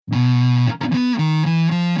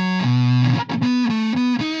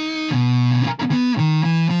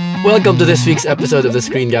Welcome to this week's episode of the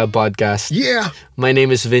Screen Gab podcast. Yeah. My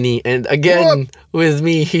name is Vinny, and again with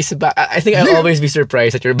me, he's back. I think I'll always be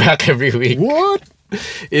surprised that you're back every week. What?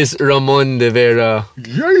 Is Ramon de Vera.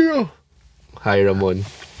 Yeah. Hi, Ramon.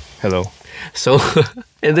 Hello. So,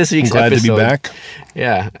 in this week's Glad episode, to be back.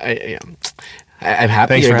 Yeah, I'm happy.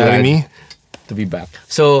 Thanks you're for having glad me. to be back.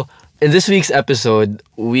 So, in this week's episode,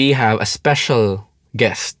 we have a special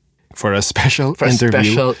guest For a special for a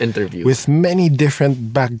interview special interview. with many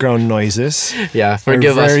different background noises. Yeah,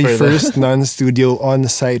 forgive our us very for first non-studio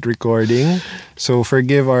on-site recording. So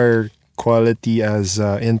forgive our quality as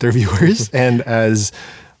interviewers and as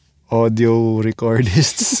audio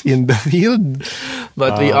recordists in the field.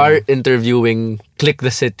 But we are interviewing Click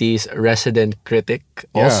the City's resident critic,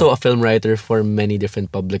 also a film writer for many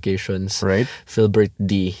different publications, Right. Philbert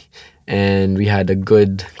D. And we had a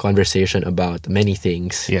good conversation about many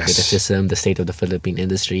things. Yes. Criticism, the state of the Philippine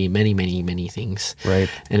industry, many things.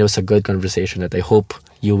 Right. And it was a good conversation that I hope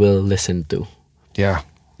you will listen to. Yeah.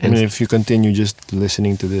 I mean, if you continue just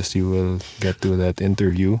listening to this, you will get to that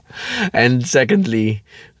interview. And secondly,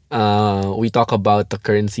 we talk about the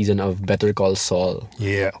current season of Better Call Saul.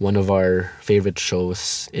 Yeah. One of our favorite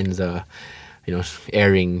shows in the,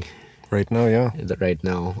 airing Right now, yeah. right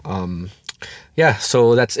now. Yeah,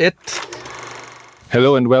 so that's it.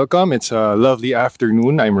 Hello and welcome. It's a lovely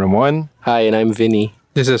afternoon. I'm Ramon. Hi, and I'm Vinny.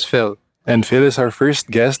 This is Phil. And Phil is our first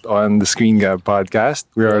guest on the Screen Gab podcast.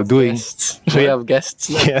 We are doing... Guests. We have guests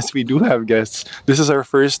now. Yes, we do have guests. This is our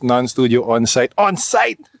first non-studio on-site.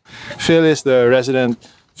 On-site! Phil is the resident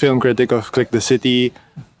film critic of Click the City,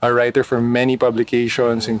 a writer for many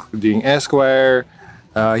publications, including Esquire.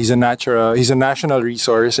 He's a national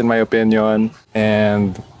resource, in my opinion.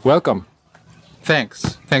 And welcome.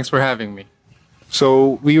 Thanks for having me.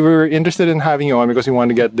 So we were interested in having you on because we want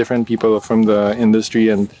to get different people from the industry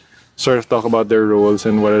and sort of talk about their roles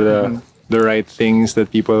and what are the right things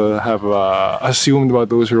that people have assumed about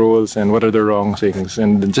those roles and what are the wrong things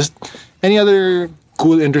and just any other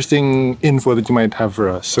cool, interesting info that you might have for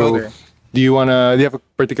us. So Okay. do you have a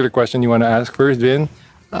particular question you want to ask first, Vin?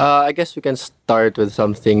 I guess we can start with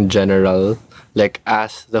something general, like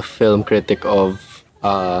as the film critic of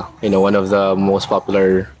one of the most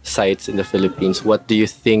popular sites in the Philippines. What do you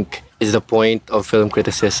think is the point of film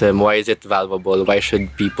criticism? Why is it valuable? Why should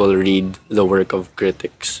people read the work of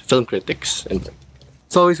film critics? And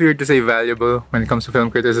It's always weird to say valuable when it comes to film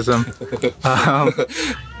criticism.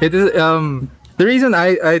 It is the reason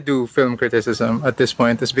I do film criticism at this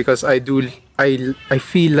point is because I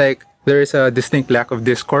feel like there is a distinct lack of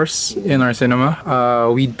discourse in our cinema.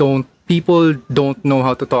 People don't know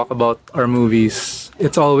how to talk about our movies.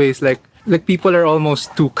 It's always like people are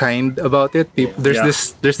almost too kind about it. There's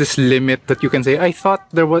this limit that you can say, I thought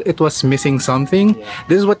it was missing something.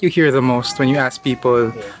 This is what you hear the most when you ask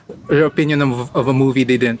people their opinion of a movie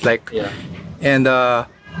they didn't like. And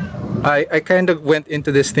I kind of went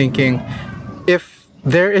into this thinking, if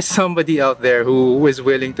there is somebody out there who is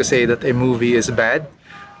willing to say that a movie is bad,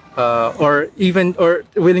 or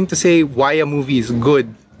willing to say why a movie is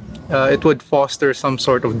good, it would foster some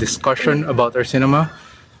sort of discussion about our cinema.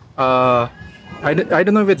 I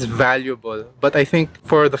don't know if it's valuable, but I think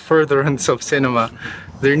for the furtherance of cinema,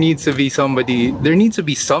 there needs to be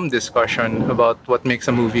some discussion about what makes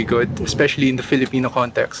a movie good, especially in the Filipino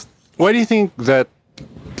context. Why do you think that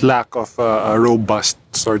lack of a robust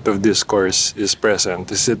sort of discourse is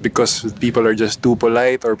present? Is it because people are just too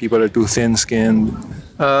polite or people are too thin-skinned?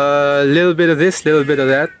 A little bit of this, little bit of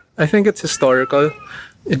that. I think it's historical.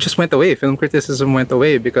 It just went away. Film criticism went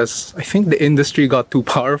away because I think the industry got too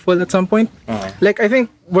powerful at some point. Like, I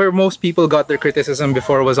think where most people got their criticism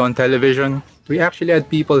before was on television. We actually had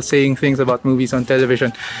people saying things about movies on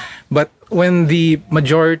television. But when the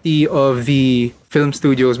majority of the film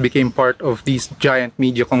studios became part of these giant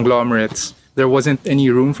media conglomerates, there wasn't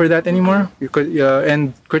any room for that anymore.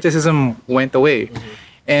 And criticism went away.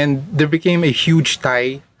 And there became a huge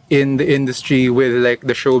tie in the industry with like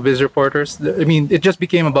the showbiz reporters. I mean, it just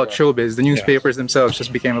became about showbiz. The newspapers themselves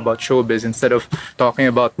just became about showbiz instead of talking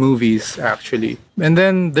about movies, actually. And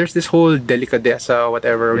then there's this whole delicadeza,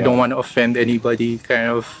 whatever, we don't want to offend anybody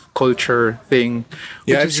kind of culture thing.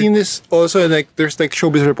 Yeah, I've seen this also, like, there's like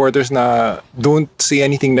showbiz reporters na don't say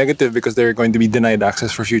anything negative because they're going to be denied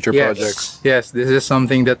access for future projects. Yes, this is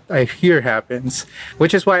something that I hear happens,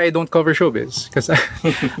 which is why I don't cover showbiz, because I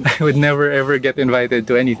would never ever get invited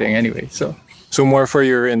to anything anyway. So more for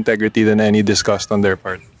your integrity than any disgust on their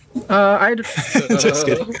part. Just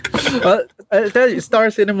kidding. Well, I'll tell you,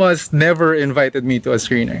 Star Cinemas never invited me to a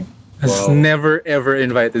screening. Has never ever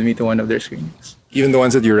invited me to one of their screenings. Even the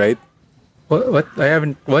ones that you write? What? I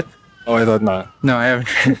haven't. What? Oh, I thought not. No, I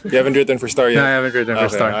haven't. You haven't written for Star yet? No, I haven't written for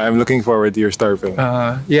Okay, Star. I'm looking forward to your Star film.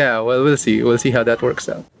 Yeah, well, we'll see. We'll see how that works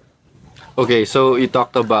out. Okay, so you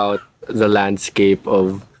talked about the landscape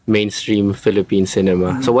of mainstream Philippine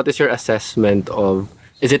cinema. So what is your assessment of,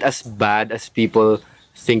 is it as bad as people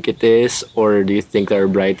think it is, or do you think there are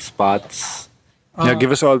bright spots? Yeah,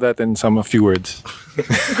 give us all that in a few words.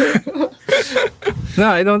 No,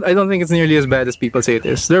 I don't. I don't think it's nearly as bad as people say it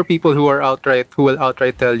is. There are people who will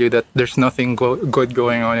outright tell you that there's nothing good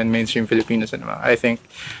going on in mainstream Filipino cinema. I think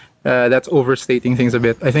that's overstating things a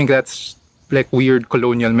bit. I think that's like weird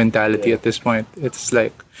colonial mentality at this point. It's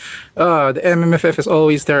like, the MMFF is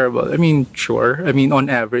always terrible. I mean, sure. I mean, on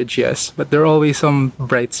average, yes, but there are always some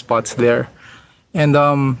bright spots there,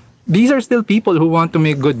 and these are still people who want to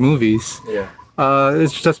make good movies. Yeah.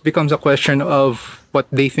 It just becomes a question of what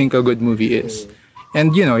they think a good movie is.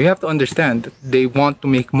 And you have to understand that they want to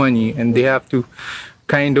make money and they have to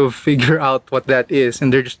kind of figure out what that is,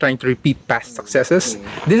 and they're just trying to repeat past successes.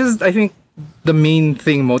 This is, I think, the main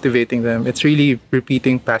thing motivating them. It's really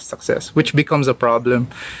repeating past success, which becomes a problem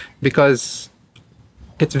because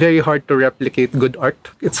it's very hard to replicate good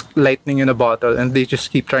art. It's lightning in a bottle and they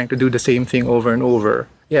just keep trying to do the same thing over and over.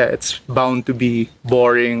 Yeah, it's bound to be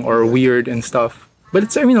boring or weird and stuff. But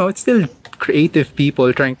it's, it's still creative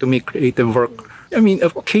people trying to make creative work. I mean,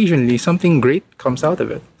 occasionally something great comes out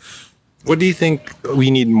of it. What do you think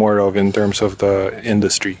we need more of in terms of the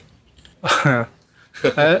industry?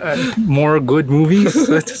 More good movies?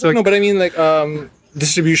 No, but I mean, like,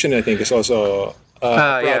 distribution, I think, is also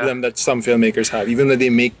a problem that some filmmakers have. Even though they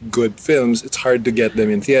make good films, it's hard to get them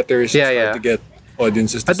in theaters. It's hard to get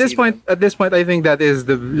audiences to At this point, I think that is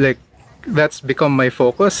that's become my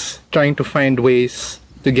focus, trying to find ways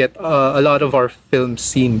to get a lot of our films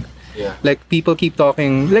seen. Yeah. Like, people keep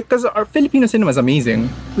talking, like, because our Filipino cinema is amazing.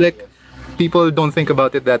 Like, people don't think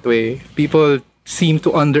about it that way. People seem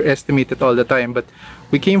to underestimate it all the time. But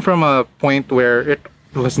we came from a point where it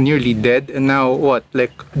was nearly dead, and now what?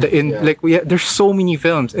 Like, there's so many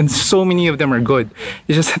films, and so many of them are good.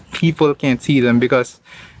 It's just that people can't see them because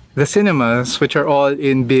the cinemas, which are all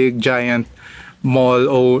in big, giant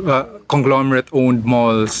conglomerate-owned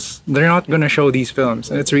malls, they're not gonna show these films,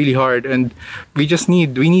 and it's really hard. And we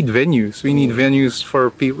need venues. We need venues for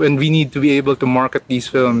people, and we need to be able to market these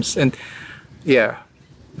films. And yeah,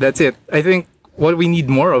 that's it. I think what we need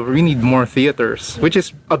more theaters, which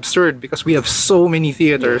is absurd because we have so many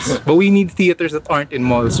theaters, but we need theaters that aren't in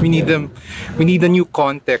malls. We need them. We need a new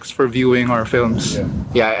context for viewing our films.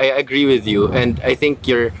 Yeah, I agree with you, and I think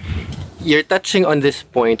you're touching on this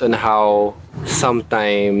point on how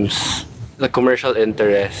sometimes the commercial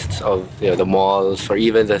interests of the malls or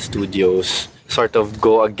even the studios sort of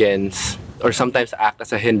go against or sometimes act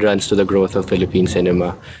as a hindrance to the growth of Philippine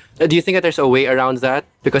cinema. Do you think that there's a way around that?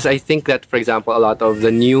 Because I think that, for example, a lot of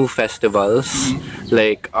the new festivals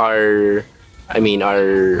are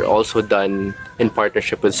also done in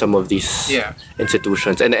partnership with some of these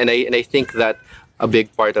institutions, and I think that a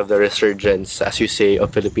big part of the resurgence, as you say,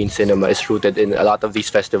 of Philippine cinema is rooted in a lot of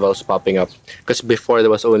these festivals popping up. Because before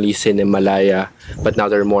there was only Cinemalaya, but now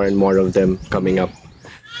there are more and more of them coming up.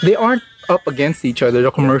 They aren't up against each other,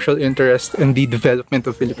 the commercial interest and the development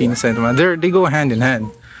of Philippine cinema. They go hand in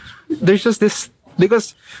hand. There's just this,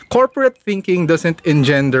 because corporate thinking doesn't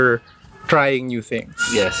engender trying new things.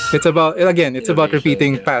 Yes. It's about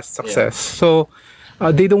repeating past success. So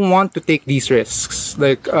they don't want to take these risks.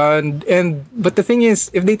 But the thing is,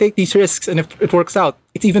 if they take these risks and if it works out,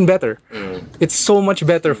 it's even better. It's so much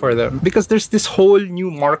better for them because there's this whole new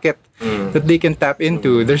market that they can tap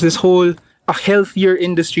into. There's this whole a healthier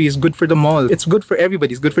industry is good for the mall. It's good for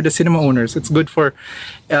everybody. It's good for the cinema owners. It's good for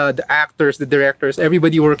the actors, the directors,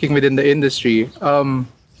 everybody working within the industry.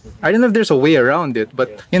 I don't know if there's a way around it,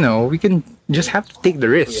 but we can just have to take the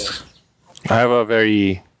risks. I have a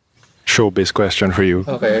very showbiz question for you.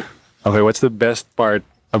 Okay. Okay, what's the best part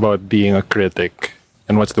about being a critic,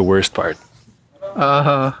 and what's the worst part?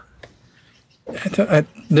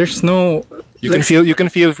 There's no. You can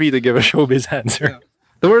feel free to give a showbiz answer.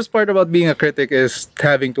 The worst part about being a critic is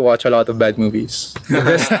having to watch a lot of bad movies.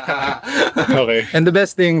 Okay. And the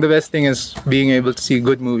best thing is being able to see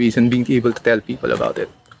good movies and being able to tell people about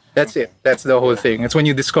it. That's it. That's the whole thing. It's when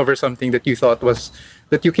you discover something that you thought was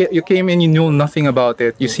that you came in, you know nothing about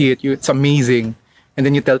it. You see it, it's amazing, and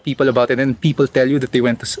then you tell people about it, and people tell you that they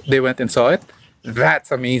went and saw it.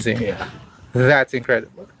 That's amazing. Yeah. That's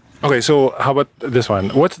incredible. Okay, so how about this one?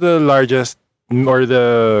 What's the largest or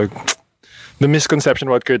the misconception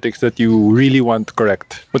about critics that you really want to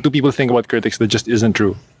correct? What do people think about critics that just isn't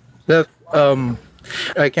true? That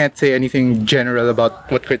I can't say anything general about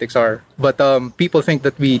what critics are, but people think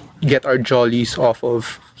that we get our jollies off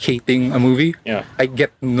of hating a movie. Yeah. I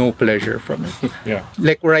get no pleasure from it. Yeah.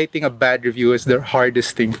 Like writing a bad review is the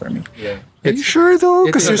hardest thing for me. Yeah. Are you sure though?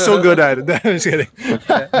 Because you're so good at it. I'm just kidding.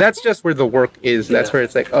 That's just where the work is. That's where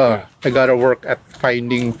it's like, oh, I gotta work at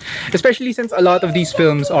finding, especially since a lot of these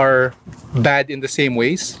films are bad in the same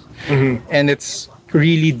ways, and it's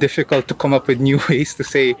really difficult to come up with new ways to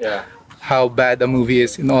say Yeah. how bad a movie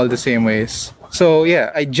is in all the same ways. So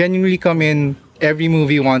yeah, I genuinely come in every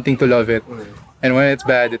movie wanting to love it. And when it's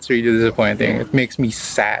bad, it's really disappointing. It makes me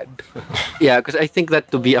sad. Yeah, because I think that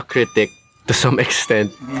to be a critic, to some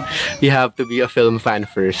extent, you have to be a film fan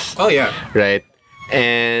first. Oh yeah. Right?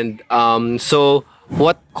 And so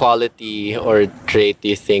what quality or trait do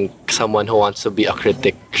you think someone who wants to be a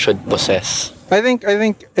critic should possess? I think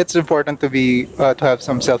it's important to be to have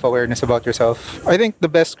some self-awareness about yourself. I think the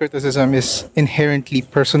best criticism is inherently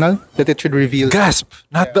personal, that it should reveal. Gasp!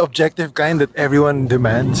 Not the objective kind that everyone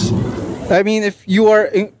demands. I mean, if you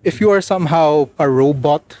are somehow a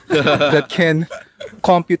robot that can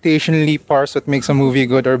computationally parse what makes a movie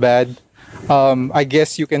good or bad, I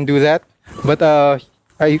guess you can do that. But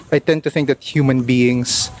I tend to think that human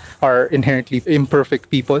beings are inherently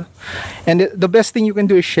imperfect people, and the best thing you can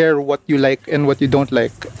do is share what you like and what you don't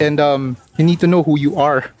like, and you need to know who you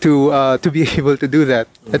are to be able to do that.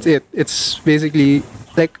 That's it. It's basically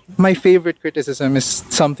like my favorite criticism is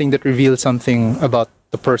something that reveals something about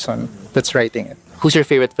the person that's writing it. Who's your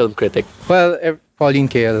favorite film critic? Well, Pauline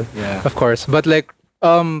Kael, Yeah. of course. But like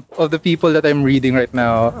of the people that I'm reading right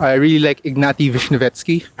now, I really like Ignaty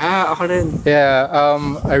Vishnevetsky. Ako rin. Yeah,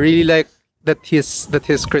 I really like that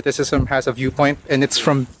his criticism has a viewpoint, and it's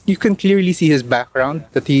from, you can clearly see his background,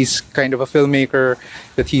 that he's kind of a filmmaker,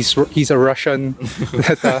 that he's a Russian.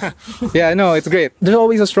 That, yeah, no, it's great. There's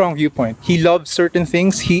always a strong viewpoint. He loves certain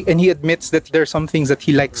things. He admits that there are some things that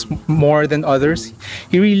he likes more than others.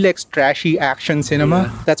 He really likes trashy action cinema.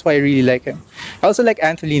 Yeah. That's why I really like him. I also like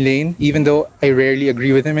Anthony Lane, even though I rarely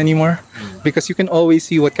agree with him anymore, because you can always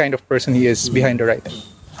see what kind of person he is behind the writing.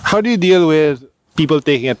 How do you deal with people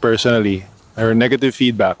taking it personally or negative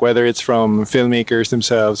feedback, whether it's from filmmakers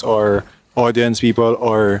themselves or audience people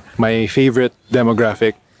or my favorite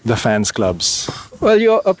demographic, the fans clubs? Well,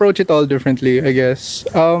 you approach it all differently, I guess.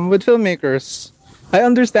 With filmmakers, I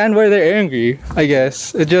understand why they're angry, I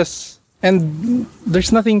guess. And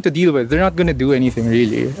there's nothing to deal with. They're not going to do anything,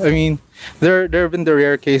 really. I mean, there have been the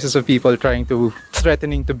rare cases of people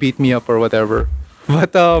threatening to beat me up or whatever.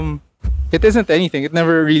 But it isn't anything. It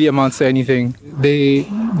never really amounts to anything.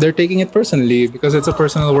 They're taking it personally because it's a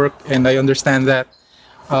personal work, and I understand that.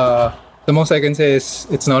 The most I can say is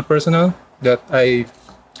it's not personal, that I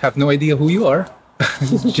have no idea who you are,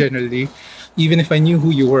 generally. Even if I knew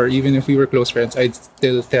who you were, even if we were close friends, I'd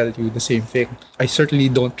still tell you the same thing. I certainly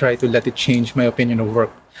don't try to let it change my opinion of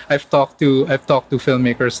work. I've talked to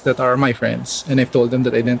filmmakers that are my friends, and I've told them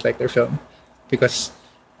that I didn't like their film because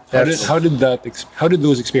how did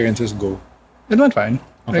those experiences go? it went fine.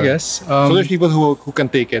 Okay. I guess. So there's people who can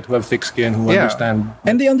take it, who have thick skin, who understand.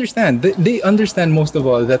 And they understand. They understand most of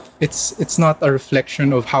all that it's not a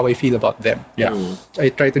reflection of how I feel about them. Yeah. I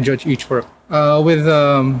try to judge each work. With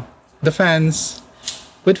the fans,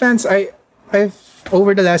 I've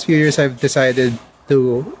over the last few years I've decided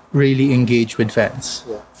to really engage with fans.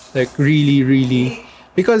 Yeah. Like really,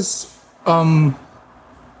 because I'm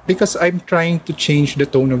trying to change the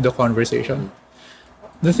tone of the conversation.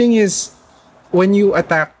 The thing is, when you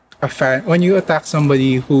attack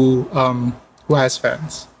somebody who has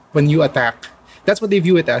fans, that's what they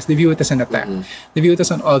view it as. They view it as an attack. They view it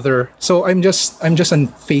as an other. So I'm just a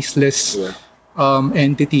faceless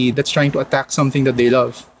entity that's trying to attack something that they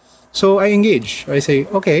love. So I engage. I say,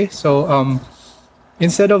 okay, so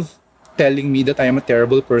instead of telling me that I am a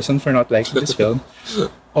terrible person for not liking this film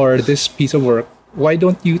or this piece of work, why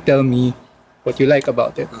don't you tell me what you like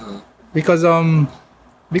about it? Because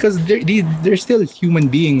they're still human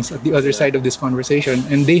beings at the other side of this conversation,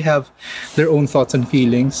 and they have their own thoughts and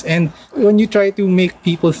feelings. And when you try to make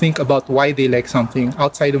people think about why they like something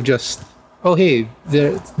outside of just, oh hey,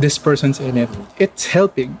 this person's in it, it's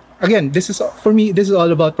helping. Again, for me, this is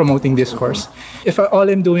all about promoting discourse. If all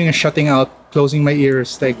I'm doing is shutting out, closing my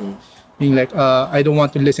ears, like being like, I don't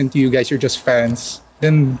want to listen to you guys, you're just fans,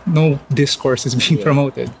 then no discourse is being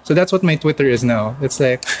promoted. So that's what my Twitter is now. It's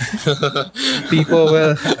like people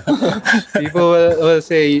will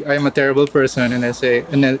say I'm a terrible person, and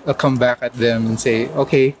then I'll come back at them and say,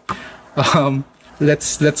 okay,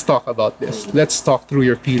 let's talk about this. Let's talk through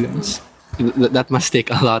your feelings. That must take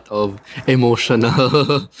a lot of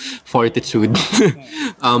emotional fortitude.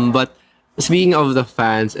 But speaking of the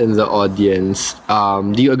fans and the audience,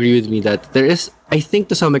 do you agree with me that there is, I think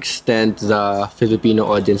to some extent, the Filipino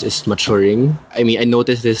audience is maturing? I mean, I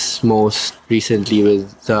noticed this most recently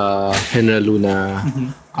with Henry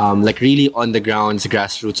Luna, like really on the grounds,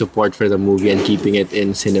 grassroots support for the movie and keeping it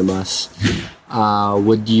in cinemas.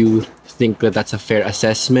 Would you think that that's a fair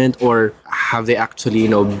assessment, or have they actually,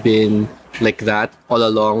 been like that all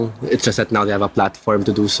along? It's just that now they have a platform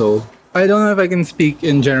to do so. I don't know if I can speak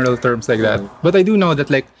in general terms like that, but I do know that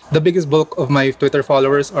like the biggest bulk of my Twitter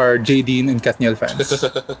followers are J. Dean and Kathniel fans.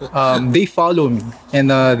 They follow me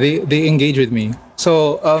and they engage with me.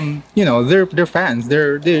 So they're fans.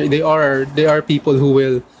 They are people who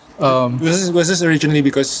will. Was this originally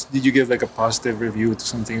because did you give like a positive review to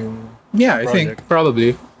something? Yeah, I think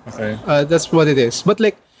probably. Okay. That's what it is. But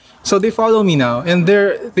like, so they follow me now, and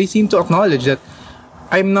they seem to acknowledge that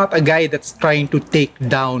I'm not a guy that's trying to take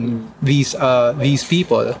down these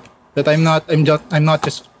people. That I'm not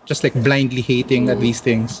just like blindly hating at these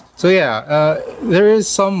things. So yeah, there is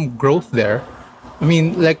some growth there. I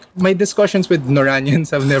mean, like my discussions with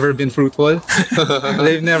Noranians have never been fruitful.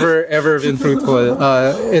 They've never ever been fruitful.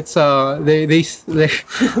 There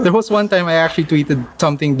was one time I actually tweeted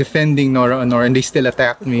something defending Nora Honor and they still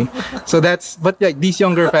attacked me. But like these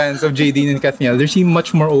younger fans of Jadine and Kathniel, they seem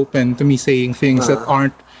much more open to me saying things that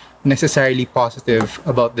aren't necessarily positive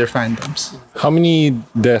about their fandoms. How many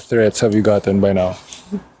death threats have you gotten by now?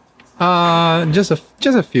 Just a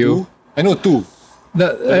few. I know two.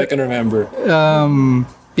 I can remember.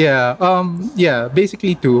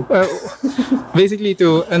 Basically two. Basically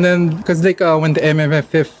two. And then, because like when the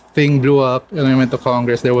MMFF thing blew up and I went to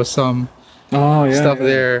Congress, there was some stuff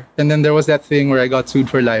there. And then there was that thing where I got sued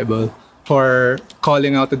for libel for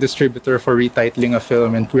calling out the distributor for retitling a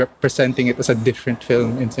film and presenting it as a different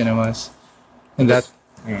film in cinemas. And that...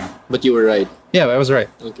 Yeah. But you were right. Yeah, I was right.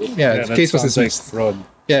 Okay. Yeah, the case was dismissed. Like fraud.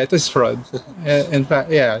 Yeah, it is fraud. In fact,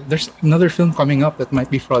 there's another film coming up that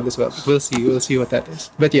might be fraud as well. We'll see what that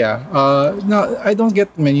is. But yeah, no, I don't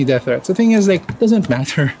get many death threats. The thing is, like, it doesn't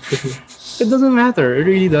matter. It doesn't matter. It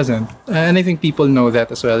really doesn't. And I think people know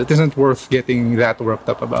that as well. It isn't worth getting that worked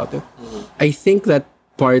up about it. I think that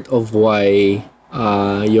part of why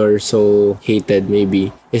you're so hated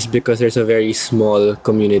maybe is because there's a very small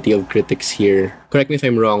community of critics here. Correct me if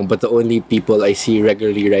I'm wrong, but the only people I see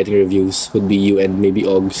regularly writing reviews would be you and maybe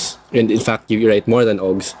Oggs. And in fact, you write more than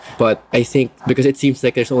Oggs. But I think because it seems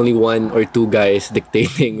like there's only one or two guys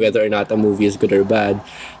dictating whether or not a movie is good or bad,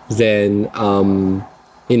 then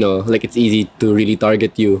like it's easy to really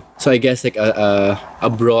target you. So I guess like a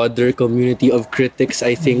broader community of critics,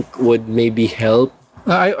 I think, would maybe help.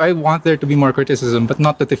 I want there to be more criticism, but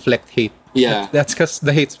not to deflect hate. Yeah. That's because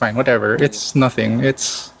the hate's fine. Whatever. It's nothing.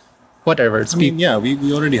 It's whatever. It's we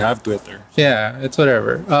already have Twitter. Yeah, it's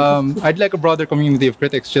whatever. I'd like a broader community of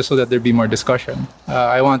critics just so that there'd be more discussion.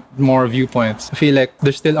 I want more viewpoints. I feel like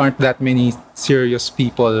there still aren't that many serious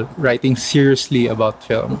people writing seriously about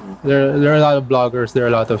film. There are a lot of bloggers. There are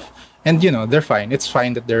a lot of... And, they're fine. It's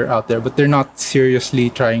fine that they're out there, but they're not seriously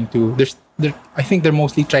trying to... I think they're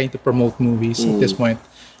mostly trying to promote movies at this point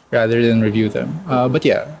rather than review them. But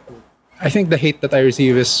yeah, I think the hate that I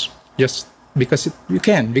receive is just because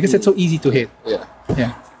because it's so easy to hate.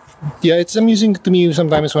 Yeah, it's amusing to me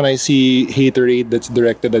sometimes when I see haterade that's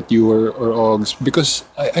directed at you or Oggs, because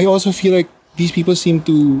I also feel like these people seem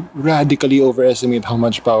to radically overestimate how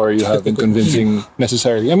much power you have in convincing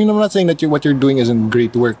necessarily. I mean, I'm not saying that what you're doing isn't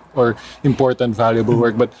great work or important, valuable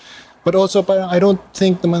work, but also, I don't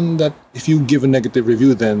think naman that if you give a negative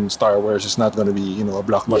review, then Star Wars is not going to be, a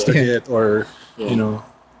blockbuster hit or,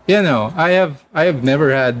 Yeah, no, I have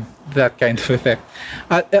never had that kind of effect.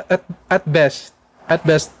 At best,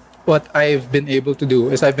 what I've been able to do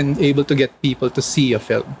is I've been able to get people to see a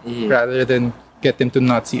film rather than get them to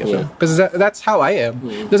not see a film. Because that's how I am.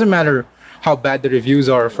 It doesn't matter how bad the reviews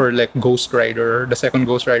are for like Ghost Rider, the second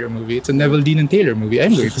Ghost Rider movie. It's a Neville Dean and Taylor movie.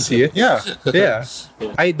 I'm going to see it. Yeah.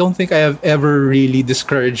 I don't think I have ever really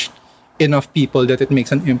discouraged enough people that it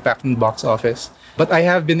makes an impact in box office. But I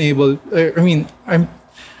have been able...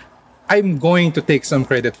 I'm going to take some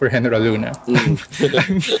credit for Henry Luna.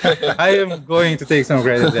 I am going to take some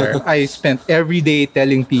credit there. I spent every day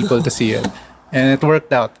telling people to see it. And it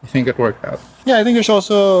worked out. I think it worked out. Yeah, I think there's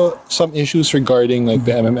also some issues regarding like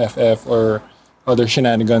the MMFF or other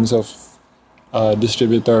shenanigans of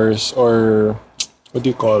distributors, or what do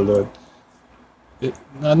you call it?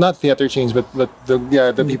 Not theater chains, but the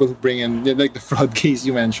people who bring in like the fraud case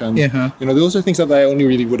you mentioned. Yeah. Those are things that I only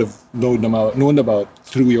really would have known about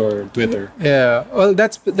through your Twitter. Yeah. Well,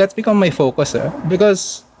 that's become my focus,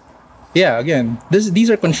 because yeah, again, these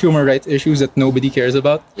are consumer rights issues that nobody cares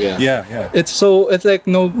about. Yeah. Yeah. It's like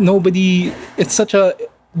nobody. It's such a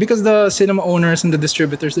because the cinema owners and the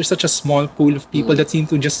distributors, there's such a small pool of people that seem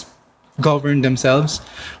to just govern themselves.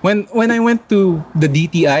 When I went to the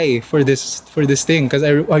DTI for this thing, because I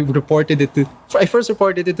reported it to I first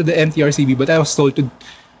reported it to the MTRCB, but I was told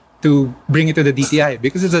to bring it to the DTI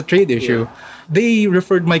because it's a trade issue. They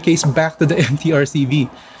referred my case back to the MTRCB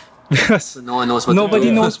because So no one knows what nobody to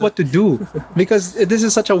do. knows what to do because this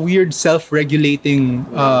is such a weird self-regulating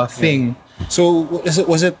thing. So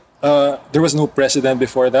was it there was no precedent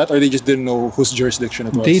before that, or they just didn't know whose jurisdiction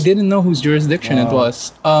it was? They didn't know whose jurisdiction it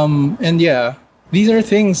was. And yeah, these are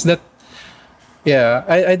things that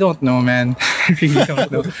I don't know, man. I really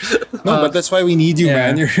don't know. No, but that's why we need you,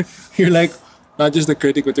 yeah. man. You're like not just a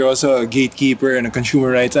critic, but you're also a gatekeeper and a consumer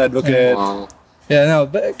rights advocate. Wow. Yeah, no,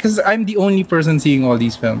 but because I'm the only person seeing all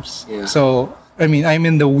these films. Yeah. So, I mean, I'm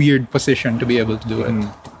in the weird position to be able to do it.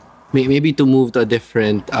 Maybe to move to a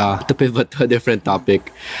different, to pivot to a different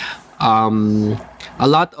topic. A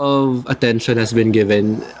lot of attention has been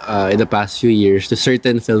given in the past few years to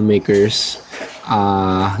certain filmmakers.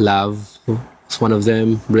 Lav is one of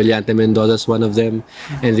them. Brillante Mendoza is one of them,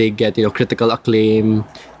 and they get critical acclaim,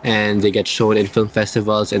 and they get shown in film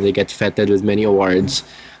festivals, and they get feted with many awards.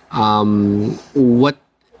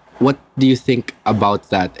 What do you think about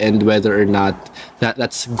that, and whether or not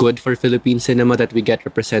that's good for Philippine cinema that we get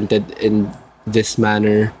represented in this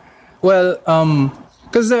manner? Well,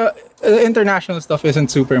 because the international stuff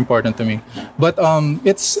isn't super important to me, but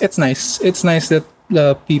it's nice. It's nice that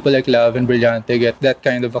people like Lav and Brillante get that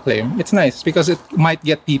kind of acclaim. It's nice because it might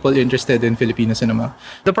get people interested in Filipino cinema.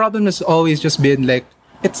 The problem has always just been like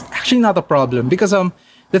it's actually not a problem because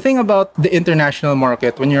the thing about the international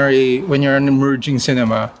market when you're an emerging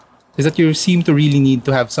cinema is that you seem to really need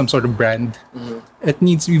to have some sort of brand. It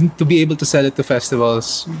needs you to be able to sell it to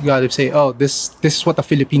festivals. You gotta say, oh, this is what a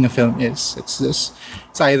Filipino film is. It's this.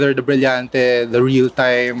 It's either the Brillante, the real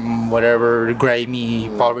time, whatever, grimy,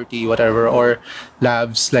 poverty, whatever, or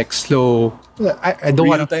Lav's like slow. I don't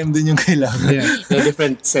Real want to. time din yung kailangan. Yeah, A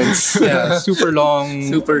different sense. yeah, super long,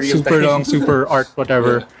 Super real time. long, super art,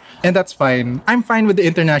 whatever. And that's fine. I'm fine with the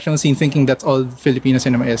international scene thinking that's all Filipino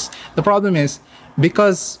cinema is. The problem is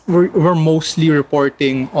because we're mostly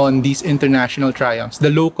reporting on these international triumphs,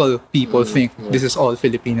 the local people think this is all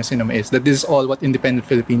Filipino cinema is, that this is all what independent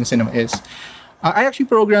Filipino cinema is. I actually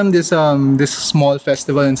programmed this small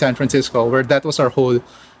festival in San Francisco where that was our whole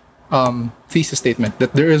thesis statement,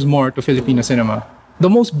 that there is more to Filipino cinema. The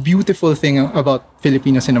most beautiful thing about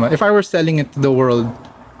Filipino cinema, if I were selling it to the world,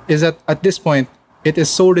 is that at this point, it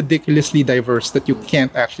is so ridiculously diverse that you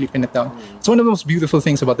can't actually pin it down. It's one of the most beautiful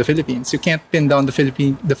things about the Philippines. You can't pin down the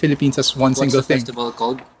Philippines as one What's single the thing. festival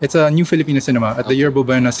called? It's a new Filipino cinema at the Yerbo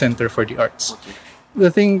Buena Center for the Arts.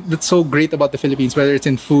 The thing that's so great about the Philippines, whether it's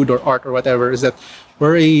in food or art or whatever, is that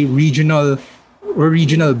we're regional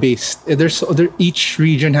based. Each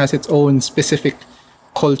region has its own specific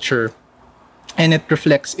culture, and it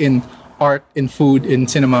reflects in art, in food, in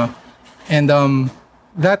cinema, and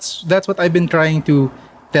that's what I've been trying to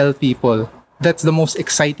tell people. That's the most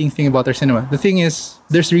exciting thing about our cinema. The thing is,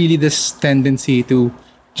 there's really this tendency to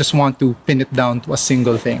just want to pin it down to a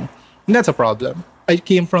single thing, and that's a problem. I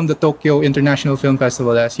came from the Tokyo International Film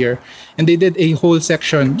Festival last year, and they did a whole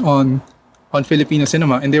section on Filipino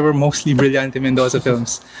cinema, and they were mostly Brillante Mendoza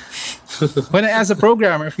films. When I asked the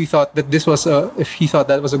programmer if he thought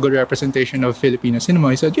that was a good representation of Filipino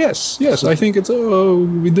cinema, he said, yes, I think it's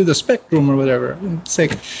we did a spectrum or whatever. And it's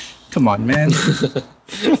like, come on, man.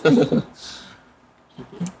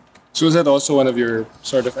 So is that also one of your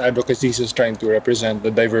sort of advocacies, is trying to represent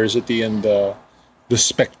the diversity and the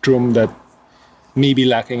spectrum that may be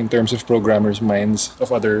lacking in terms of programmers' minds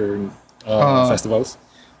of other festivals?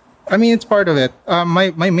 I mean, it's part of it.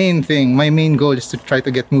 My main goal is to try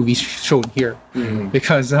to get movies shown here,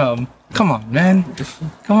 because come on, man,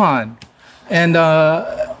 come on, and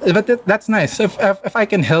but that's nice if I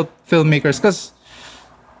can help filmmakers, because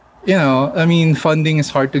I mean, funding is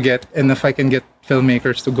hard to get, and if I can get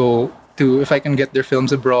filmmakers if I can get their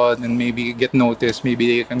films abroad and maybe get noticed, maybe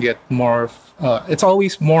they can get more. It's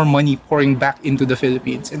always more money pouring back into the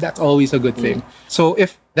Philippines, and that's always a good thing. So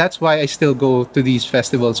that's why I still go to these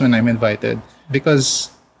festivals when I'm invited,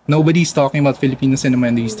 because nobody's talking about Filipino cinema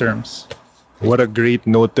in these terms. What a great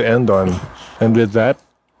note to end on. And with that,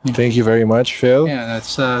 thank you very much, Phil. Yeah,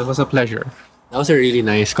 it was a pleasure. That was a really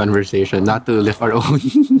nice conversation. Not to lift our own.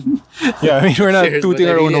 Yeah, I mean, we're not Cheers, tooting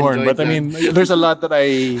but I our own really horn, enjoyed but I mean, there's a lot that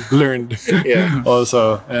I learned Yeah.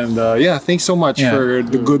 also. And yeah, thanks so much Yeah. for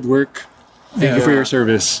the good work. Thank you for your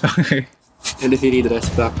service. Okay. And if you need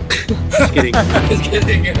respect. Just kidding. Just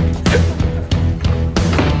kidding.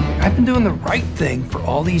 I've been doing the right thing for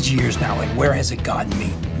all these years now, and where has it gotten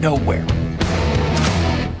me? Nowhere.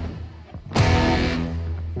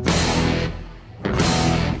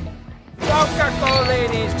 Ciao, Caco,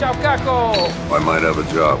 ladies. Ciao, Caco. I might have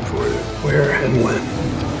a job for you. Where and when?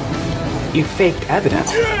 You faked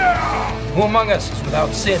evidence. Who among us is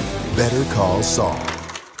without sin? Better Call Saul.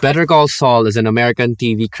 Better Call Saul is an American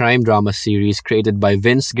TV crime drama series created by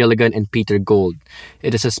Vince Gilligan and Peter Gould.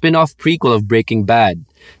 It is a spin-off prequel of Breaking Bad.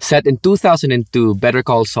 Set in 2002, Better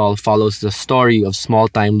Call Saul follows the story of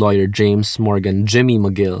small-time lawyer James Morgan Jimmy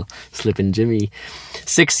McGill, Slippin' Jimmy,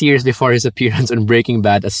 6 years before his appearance on Breaking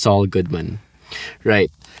Bad as Saul Goodman. Right.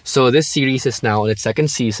 So this series is now on its second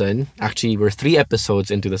season. Actually, we're 3 episodes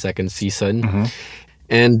into the second season.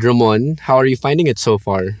 And Ramon, how are you finding it so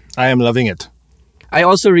far? I am loving it. I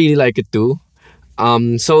also really like it too.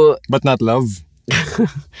 But not love.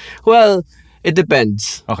 Well, it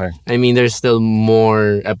depends. Okay. I mean, there's still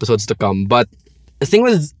more episodes to come. But the thing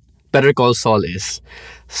with Better Call Saul is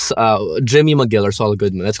Jimmy McGill or Saul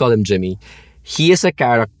Goodman. Let's call him Jimmy. He is a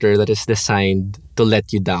character that is designed to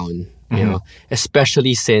let you down. You know,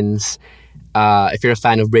 especially since if you're a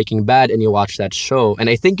fan of Breaking Bad and you watch that show, and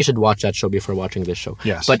I think you should watch that show before watching this show.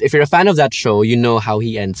 Yes. But if you're a fan of that show, you know how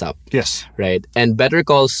he ends up. Yes. Right? And Better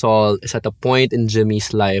Call Saul is at a point in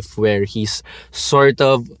Jimmy's life where he's sort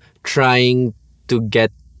of trying to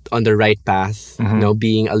get on the right path, you know,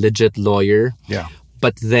 being a legit lawyer. Yeah.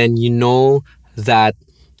 But then you know that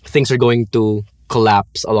things are going to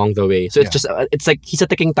collapse along the way. So it's like he's a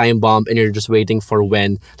ticking time bomb and you're just waiting for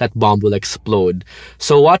when that bomb will explode.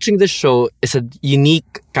 So watching this show is a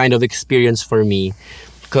unique kind of experience for me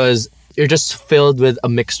because you're just filled with a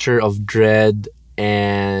mixture of dread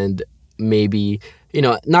and maybe, you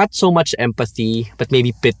know, not so much empathy, but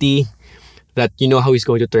maybe pity that you know how he's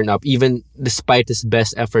going to turn up even despite his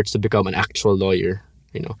best efforts to become an actual lawyer,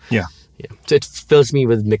 you know. Yeah. So it fills me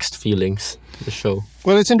with mixed feelings, the show.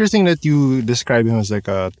 Well, it's interesting that you describe him as like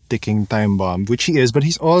a ticking time bomb, which he is, but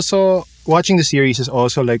he's also, watching the series is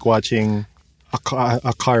also like watching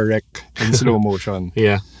a car wreck in slow motion.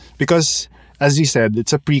 Yeah. Because, as you said,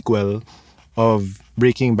 it's a prequel of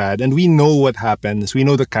Breaking Bad, and we know what happens. We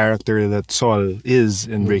know the character that Saul is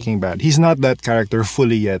in Breaking Bad. He's not that character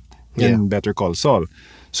fully yet in Better Call Saul.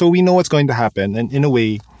 So we know what's going to happen, and in a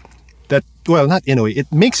way, not in a way,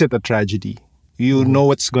 it makes it a tragedy. You know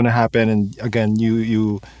what's going to happen, and again,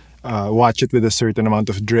 you watch it with a certain amount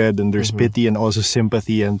of dread, and there's pity and also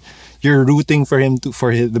sympathy, and you're rooting for him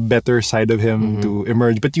the better side of him to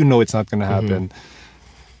emerge, but you know it's not going to happen.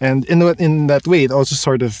 And in that way, it also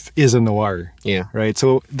sort of is a noir. Yeah. Right?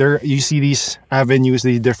 So there you see these avenues,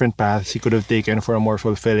 these different paths he could have taken for a more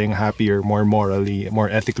fulfilling, happier, more morally, more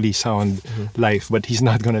ethically sound life, but he's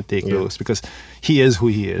not going to take those because he is who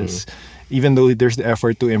he is. Even though there's the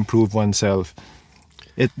effort to improve oneself,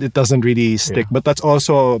 it doesn't really stick. But that's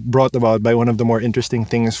also brought about by one of the more interesting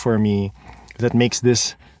things for me that makes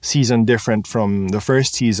this season different from the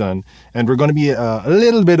first season. And we're going to be a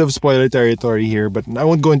little bit of spoiler territory here, but I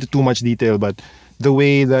won't go into too much detail. But the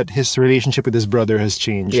way that his relationship with his brother has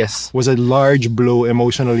changed was a large blow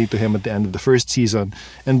emotionally to him at the end of the first season.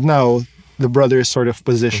 And now the brother is sort of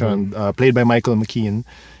positioned, played by Michael McKean,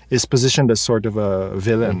 is positioned as sort of a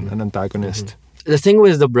villain, an antagonist. The thing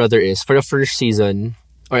with the brother is, for the first season,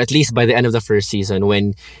 or at least by the end of the first season,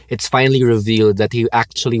 when it's finally revealed that he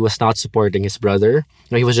actually was not supporting his brother,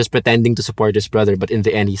 you know, he was just pretending to support his brother, but in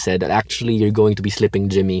the end he said that actually you're going to be slipping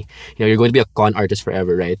Jimmy. You know, you're going to be a con artist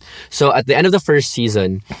forever, right? So at the end of the first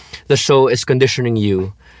season, the show is conditioning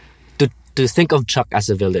you to think of Chuck as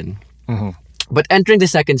a villain. But entering the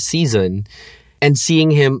second season and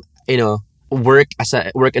seeing him, you know, work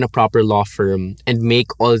in a proper law firm and make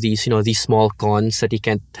all these, you know, these small cons that he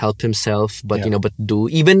can't help himself but but do,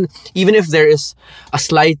 even if there is a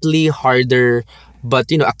slightly harder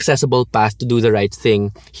but, you know, accessible path to do the right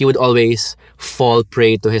thing, he would always fall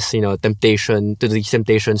prey to his, you know, these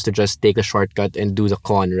temptations to just take the shortcut and do the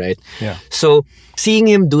con, right? So seeing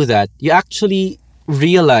him do that, you actually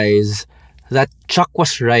realize that Chuck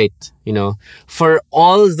was right, you know, for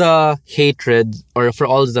all the hatred or for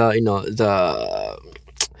all the, you know,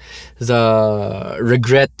 the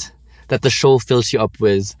regret that the show fills you up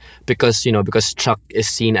with because Chuck is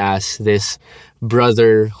seen as this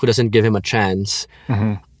brother who doesn't give him a chance.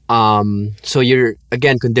 So you're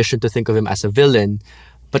again conditioned to think of him as a villain,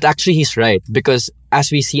 but actually he's right because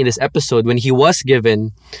as we see in this episode, when he was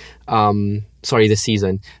given this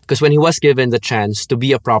season, because when he was given the chance to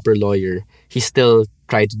be a proper lawyer, he still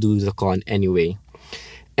tried to do the con anyway.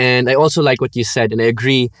 And I also like what you said, and I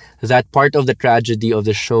agree that part of the tragedy of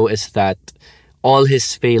the show is that all his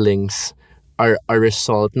failings are a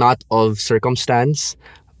result not of circumstance,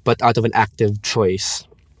 but out of an active choice,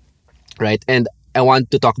 right? And I want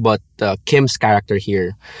to talk about Kim's character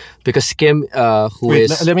here, because Kim, who Wait,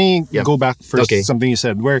 is let me Yeah. go back first Okay. to something you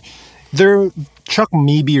said, where Chuck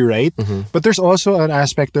may be right, but there's also an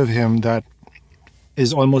aspect of him that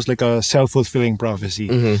is almost like a self-fulfilling prophecy.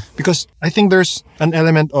 Because I think there's an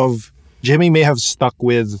element of Jimmy may have stuck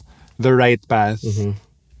with the right path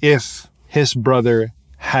if his brother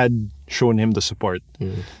had shown him the support.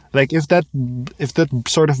 Like if that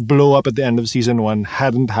sort of blow up at the end of season 1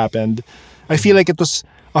 hadn't happened, I feel like it was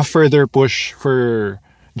a further push for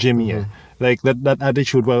Jimmy. Like that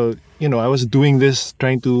attitude, well, I was doing this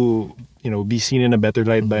trying to, be seen in a better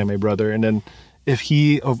light by my brother, and then if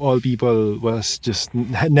he of all people was just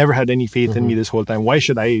had never had any faith in me this whole time, why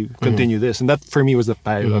should I continue this? And that for me was the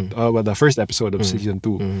pilot, the first episode of season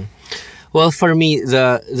 2. Well, for me,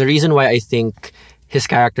 the reason why I think his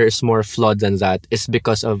character is more flawed than that is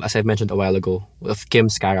because of, as I mentioned a while ago, of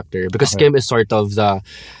Kim's character. Because Kim is sort of the,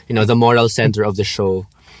 the moral center of the show,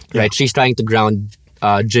 right? She's trying to ground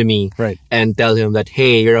Jimmy, Right. and tell him that,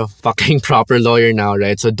 hey, you're a fucking proper lawyer now,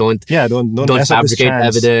 right? So don't don't mess up this fabricate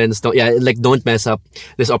chance. evidence. Don't mess up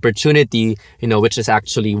this opportunity, which is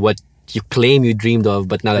actually what you claim you dreamed of,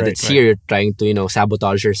 but now that it's here, you're trying to,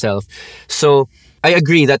 sabotage yourself. So I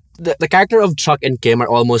agree that the character of Chuck and Kim are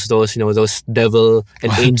almost those, those devil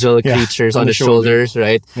and angel creatures on the shoulders,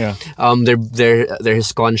 right? Yeah. They're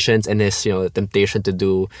his conscience and his, temptation to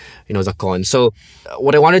do, the con. So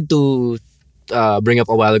what I wanted to bring up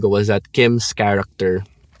a while ago was that Kim's character,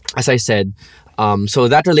 as I said, so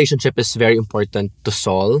that relationship is very important to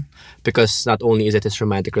Saul, because not only is it his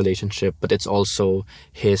romantic relationship, but it's also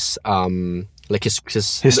his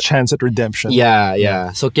his chance at redemption.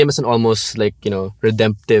 Yeah. So Kim is an almost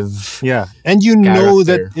redemptive. Yeah, and you know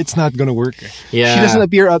character. that it's not gonna work. Yeah. She doesn't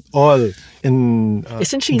appear at all in.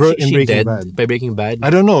 Isn't she, in she Breaking dead Bad. by Breaking Bad? I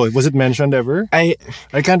don't know. Was it mentioned ever? I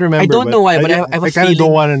can't remember. I don't know why, but I have a kind of don't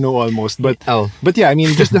feeling- want to know almost. But Oh. but yeah, I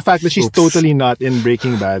mean, just the fact that she's Oops. totally not in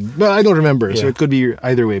Breaking Bad. But I don't remember, so Yeah. it could be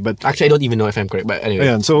either way. But Actually, I don't even know if I'm correct, but anyway.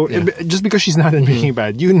 Ayan, so just because she's not in Breaking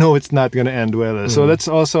Bad, you know it's not gonna end well. So that's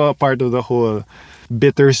also a part of the whole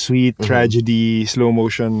bittersweet tragedy, slow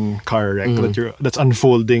motion car wreck that's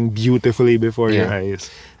unfolding beautifully before your Yeah. eyes.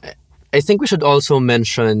 I think we should also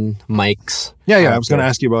mention Mike's. Yeah. I was gonna character.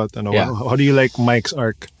 ask you about Yeah. how do you like Mike's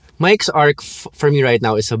arc? Mike's arc for me right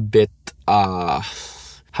now is a bit how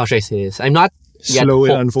should I say this? I'm not yet Slow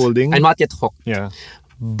in hooked. unfolding? I'm not yet hooked. Yeah.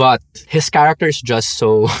 But his character is just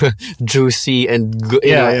so juicy and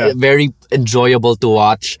Yeah. very enjoyable to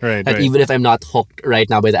watch. Right, that right. even if I'm not hooked right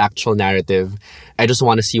now by the actual narrative, I just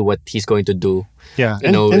want to see what he's going to do. Yeah,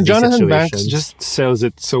 You know, and with these Jonathan Banks situations. just sells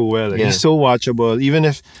it so well. Yeah. He's so watchable, even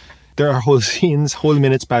if there are whole scenes, whole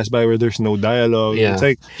minutes pass by where there's no dialogue. Yeah. It's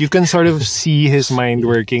like you can sort of see his mind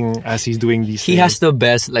working as he's doing these He things. has the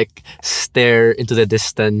best stare into the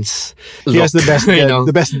distance. He has the best you know?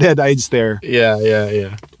 the best dead-eyed stare, Yeah.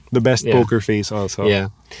 the best Yeah. poker face also. Yeah.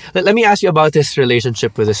 Let me ask you about his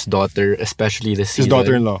relationship with his daughter, especially this His season.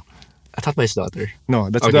 daughter-in-law. I thought my his daughter. No,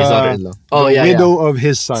 that's Okay, his daughter-in-law. Oh, the yeah, widow of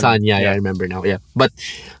his son. Yeah, I remember now. Yeah. But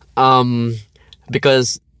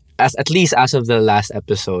because at least as of the last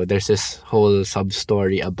episode, there's this whole sub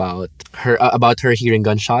story about her hearing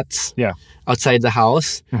gunshots Yeah. outside the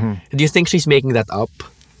house. Mm-hmm. Do you think she's making that up?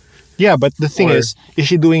 Yeah, but the thing Or- is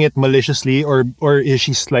she doing it maliciously or is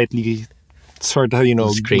she slightly sort of,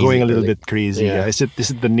 It's crazy, going a little like- bit crazy? yeah. Yeah. Is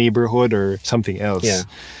it the neighborhood or something else? Yeah.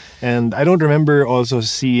 And I don't remember also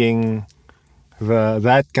seeing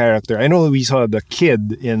that character. I know we saw the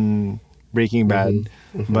kid in Breaking Bad,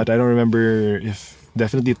 but I don't remember if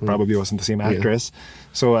definitely it probably wasn't the same actress.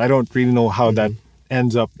 So I don't really know how that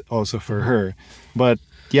ends up also for her. But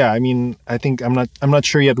yeah, I mean, I think I'm not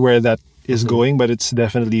sure yet where that is going, but it's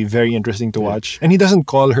definitely very interesting to watch. And he doesn't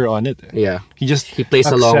call her on it. Yeah. He just He plays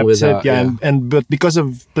along with accepts that, it. Yeah, but because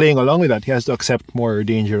of playing along with that, he has to accept more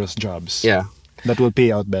dangerous jobs. Yeah. That will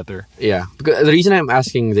pay out better. Yeah. Because the reason I'm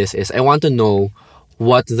asking this is I want to know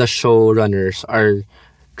what the showrunners are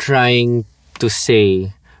trying to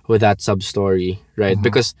say with that sub story, right?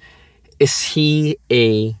 Because is he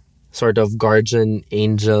a sort of guardian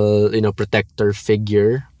angel, protector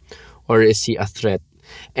figure, or is he a threat?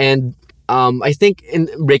 And I think in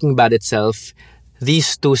Breaking Bad itself,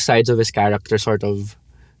 these two sides of his character sort of,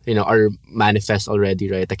 are manifest already,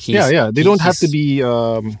 right? Like They don't have to be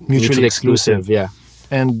mutually exclusive. Yeah.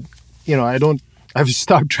 And I don't I've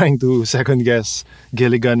stopped trying to second guess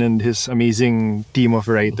Gilligan and his amazing team of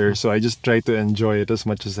writers. So I just try to enjoy it as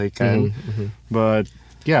much as I can. But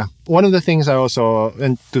yeah, one of the things I also,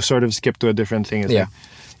 and to sort of skip to a different thing, is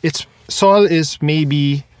it's Saul is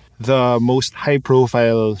maybe the most high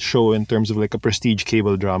profile show in terms of like a prestige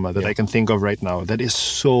cable drama that I can think of right now that is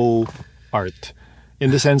so art,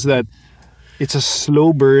 in the sense that it's a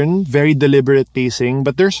slow burn, very deliberate pacing,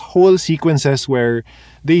 but there's whole sequences where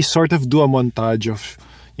they sort of do a montage of,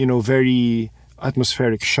 very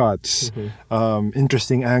atmospheric shots,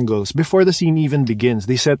 interesting angles. Before the scene even begins,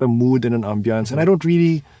 they set a mood and an ambiance, and I don't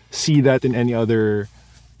really see that in any other.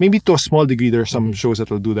 Maybe to a small degree, there are some shows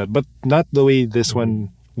that will do that, but not the way this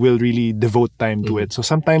one will really devote time to it. So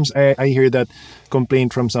sometimes I hear that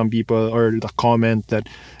complaint from some people, or the comment that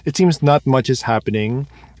it seems not much is happening,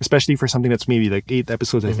 especially for something that's maybe like 8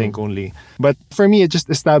 episodes, I think, only. But for me, it just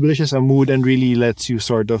establishes a mood and really lets you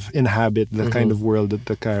sort of inhabit the kind of world that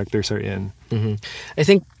the characters are in. I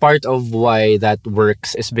think part of why that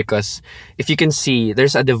works is because if you can see,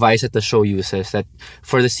 there's a device that the show uses that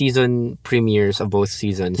for the season premieres of both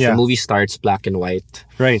seasons, the movie starts black and white.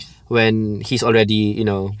 Right. When he's already,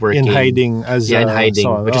 working. In hiding as in hiding.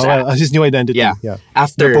 Saul. Which is as his new identity. Yeah.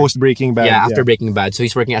 After post Breaking Bad. Yeah, after Breaking Bad. So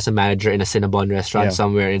he's working as a manager in a Cinnabon restaurant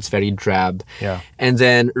somewhere, and it's very drab. Yeah. And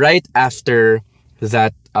then right after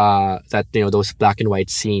that those black and white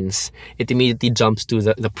scenes, it immediately jumps to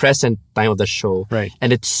the present time of the show. Right.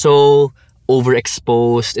 And it's so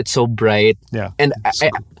overexposed, it's so bright. Yeah. And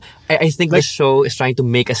I think the show is trying to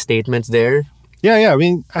make a statement there. Yeah. I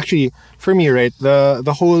mean, actually, for me, right,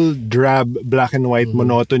 the whole drab black and white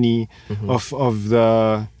monotony of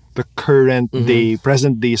the current day,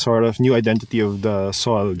 present day sort of new identity of the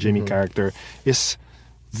Saul Jimmy character is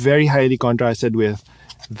very highly contrasted with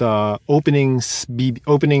the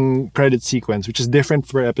opening credit sequence, which is different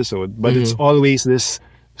per episode, but it's always this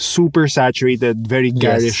super saturated, very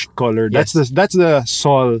garish color. That's the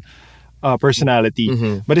Saul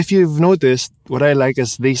personality. But if you've noticed, what I like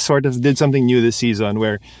is they sort of did something new this season,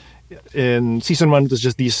 where in season 1 it was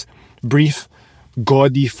just these brief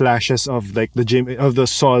gaudy flashes of like the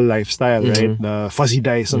Saul lifestyle, right? The fuzzy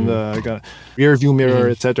dice on the rear view mirror,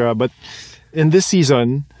 etc. But in this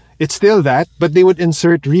season, it's still that, but they would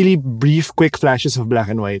insert really brief, quick flashes of black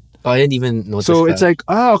and white. Oh, I didn't even notice So that. it's like,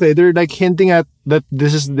 okay, they're like hinting at that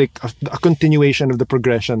this is like a continuation of the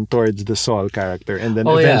progression towards the Saul character, and then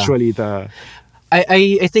eventually the.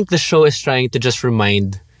 I think the show is trying to just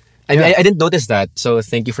remind. I mean, I didn't notice that, so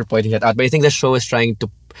thank you for pointing that out. But I think the show is trying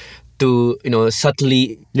to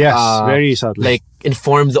subtly, very subtly, like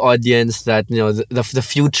inform the audience that the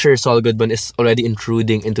future Saul Goodman is already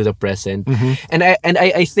intruding into the present. And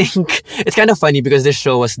I think it's kind of funny because this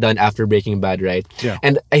show was done after Breaking Bad, right? Yeah.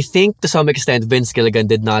 And I think to some extent Vince Gilligan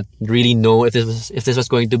did not really know if this was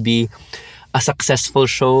going to be a successful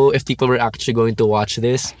show, if people were actually going to watch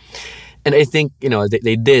this. And I think,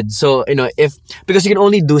 they did. So, because you can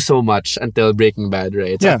only do so much until Breaking Bad,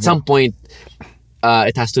 right? So at some point,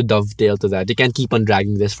 it has to dovetail to that. You can't keep on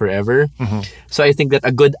dragging this forever. So I think that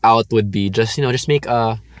a good out would be just make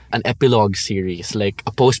an epilogue series, like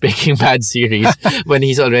a post Breaking Bad series when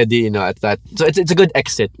he's already, at that. So it's a good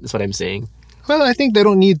exit, is what I'm saying. Well, I think they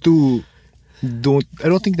don't need to I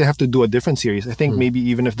don't think they have to do a different series. I think maybe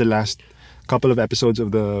even if the last couple of episodes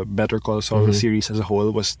of the Better Call Saul series as a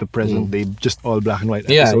whole was the present day, just all black and white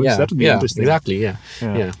episodes, that would be interesting. Exactly,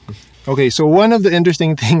 yeah. Okay, so one of the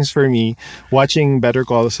interesting things for me watching Better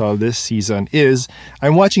Call Saul this season is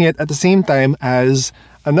I'm watching it at the same time as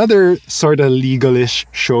another sort of legalish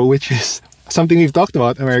show, which is something we've talked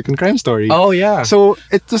about, American Crime Story. Oh, yeah. So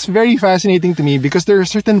it was very fascinating to me because there are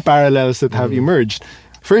certain parallels that have emerged.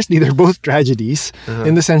 Firstly, they're both tragedies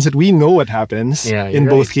in the sense that we know what happens in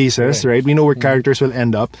both cases, right? We know where characters will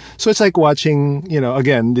end up. So it's like watching,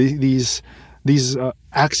 again, these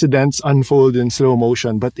accidents unfold in slow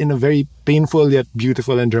motion, but in a very painful yet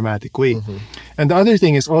beautiful and dramatic way. And the other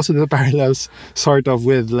thing is also the parallels sort of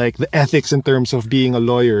with like the ethics in terms of being a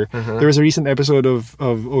lawyer. There was a recent episode of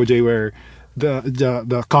OJ where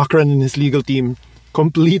the Cochran and his legal team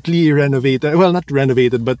completely renovated, well, not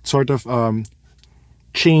renovated, but sort of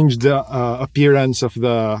changed the appearance of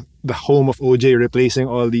the home of OJ, replacing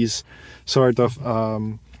all these sort of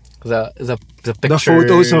the pictures, the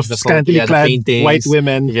photos of scantily clad white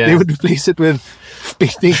women. They would replace it with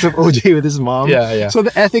paintings of OJ with his mom. So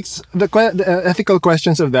the ethical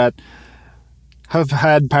questions of that have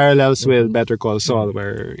had parallels with Better Call Saul,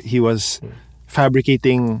 where he was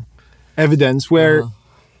fabricating evidence where,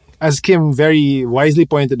 as Kim very wisely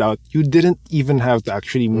pointed out, you didn't even have to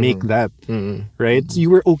actually make that, right?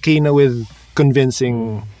 You were okay now with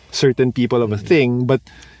convincing certain people of a thing, but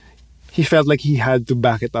he felt like he had to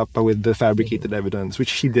back it up with the fabricated evidence,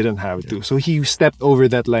 which he didn't have to. So he stepped over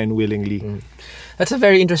that line willingly. That's a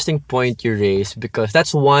very interesting point you raised, because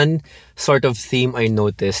that's one sort of theme I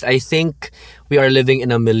noticed. I think we are living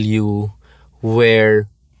in a milieu where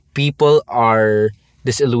people are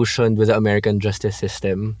disillusioned with the American justice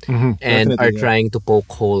system and are trying to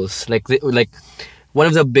poke holes. Like one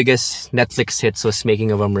of the biggest Netflix hits was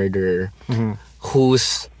Making of a Murderer,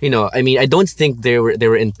 who's, I don't think they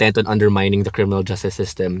were intent on undermining the criminal justice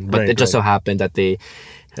system, but it just so happened that they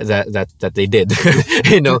did,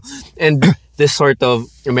 and this sort of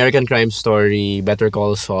American Crime Story, Better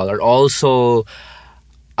Call Saul, are also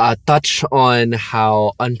touch on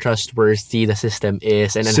how untrustworthy the system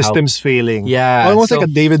is and systems failing. Yeah, almost like a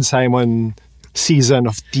David Simon season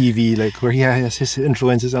of TV, like where he has his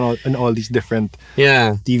influences on all these different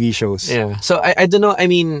TV shows. Yeah. So I don't know. I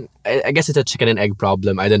mean, I guess it's a chicken and egg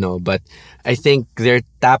problem. I don't know, but I think they're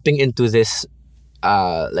tapping into this,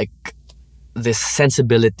 this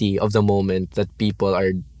sensibility of the moment that people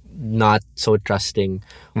are not so trusting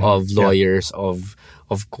of lawyers, of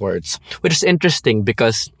courts, which is interesting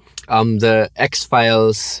because the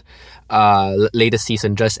X-Files latest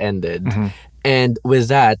season just ended. And with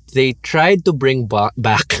that, they tried to bring back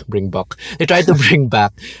this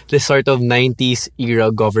sort of 90s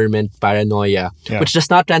era government paranoia, which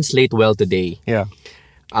does not translate well today. Yeah.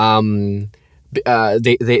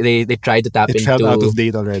 They tried to tap into... It felt out of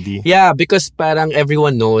date already. Yeah, because parang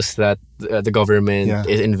everyone knows that the government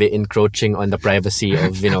is encroaching on the privacy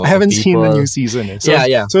of, I haven't people. seen the new season. So,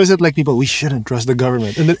 So is it like people, we shouldn't trust the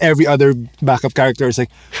government? And then every other backup character is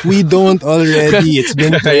like, we don't already. It's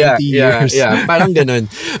been 20 years. Yeah, parang ganun.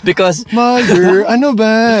 Because... Mother, ano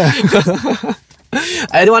ba?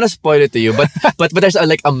 I don't want to spoil it to you, but there's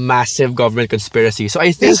a massive government conspiracy. So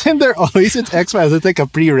I think... Isn't there always? It's X-Files. It's like a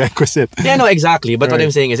prerequisite. Yeah, no, exactly. But what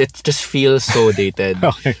I'm saying is it just feels so dated.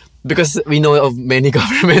 Okay. Because we know of many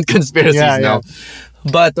government conspiracies now.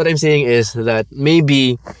 But what I'm saying is that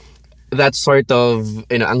maybe that sort of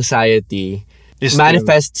anxiety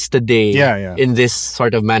manifests today in this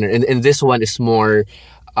sort of manner. And this one is more...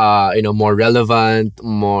 more relevant,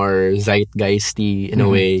 more zeitgeisty in a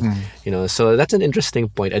way, so that's an interesting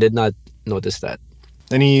point. I did not notice that.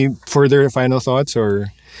 Any further final thoughts,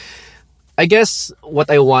 or? I guess what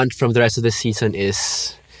I want from the rest of the season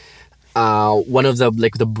is one of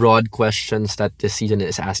the broad questions that this season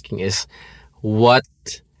is asking is, what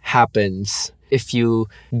happens if you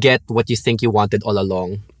get what you think you wanted all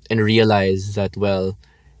along and realize that, well,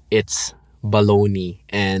 it's baloney,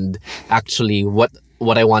 and actually what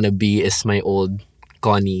I want to be is my old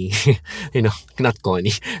Connie, not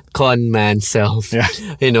Connie, con man self,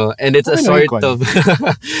 and it's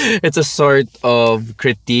it's a sort of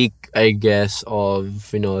critique, I guess, of,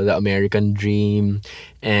 the American dream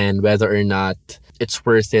and whether or not it's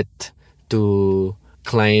worth it to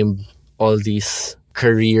climb all these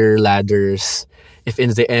career ladders if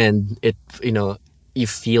in the end you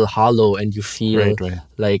feel hollow and you feel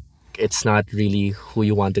like it's not really who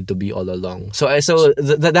you wanted to be all along. So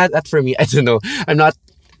that for me, I don't know. I'm not.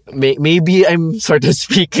 Maybe I'm sort of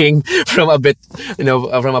speaking from a bit,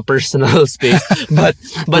 from a personal space. But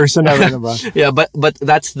personal, yeah. But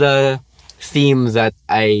that's the theme that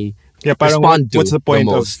I respond to. What's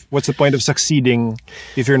the point of succeeding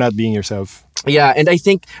if you're not being yourself? Yeah, and I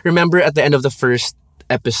think, remember at the end of the first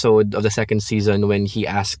episode of the second season when he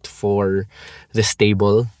asked for the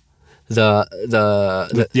stable. The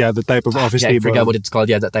type of office table. I forgot what it's called.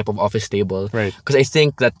 Yeah, that type of office table. Right. Because I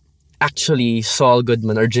think that actually Saul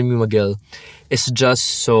Goodman or Jimmy McGill is just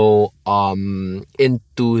so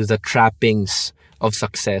into the trappings of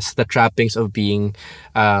success, the trappings of being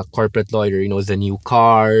a corporate lawyer. The new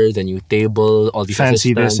car, the new table, all these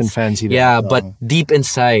fancy assistants. this and fancy that. Yeah, but deep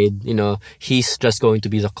inside, he's just going to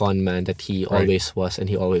be the con man that he always was and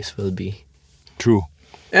he always will be. True.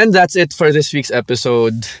 And that's it for this week's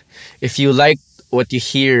episode. If you like what you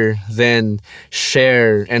hear, then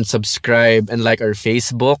share and subscribe and like our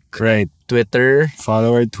Facebook, Twitter,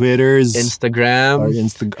 follow our Twitters, Instagram,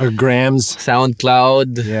 our Grams,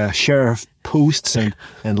 SoundCloud. Yeah, share our posts and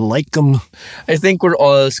like them. I think we're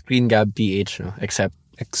all Screen Gab PH, no? except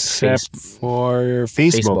for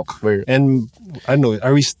Facebook. And I don't know,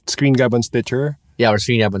 are we Screen Gab on Stitcher? Yeah, we're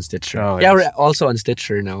Screen Gab on Stitcher. Oh, yeah, we're also on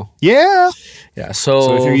Stitcher now. Yeah. Yeah.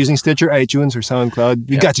 So if you're using Stitcher, iTunes, or SoundCloud,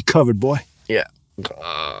 we got you covered, boy. Yeah.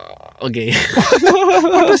 Okay.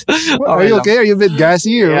 Are you okay? Are you a bit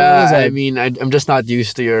gassy? Or I mean, I'm just not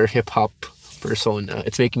used to your hip hop persona.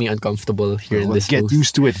 It's making me uncomfortable here in this Get booth.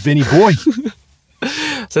 used to it, Vinny boy.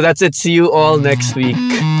 So that's it. See you all next week.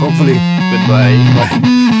 Hopefully. Goodbye.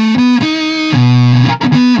 Bye.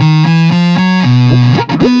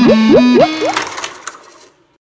 Bye.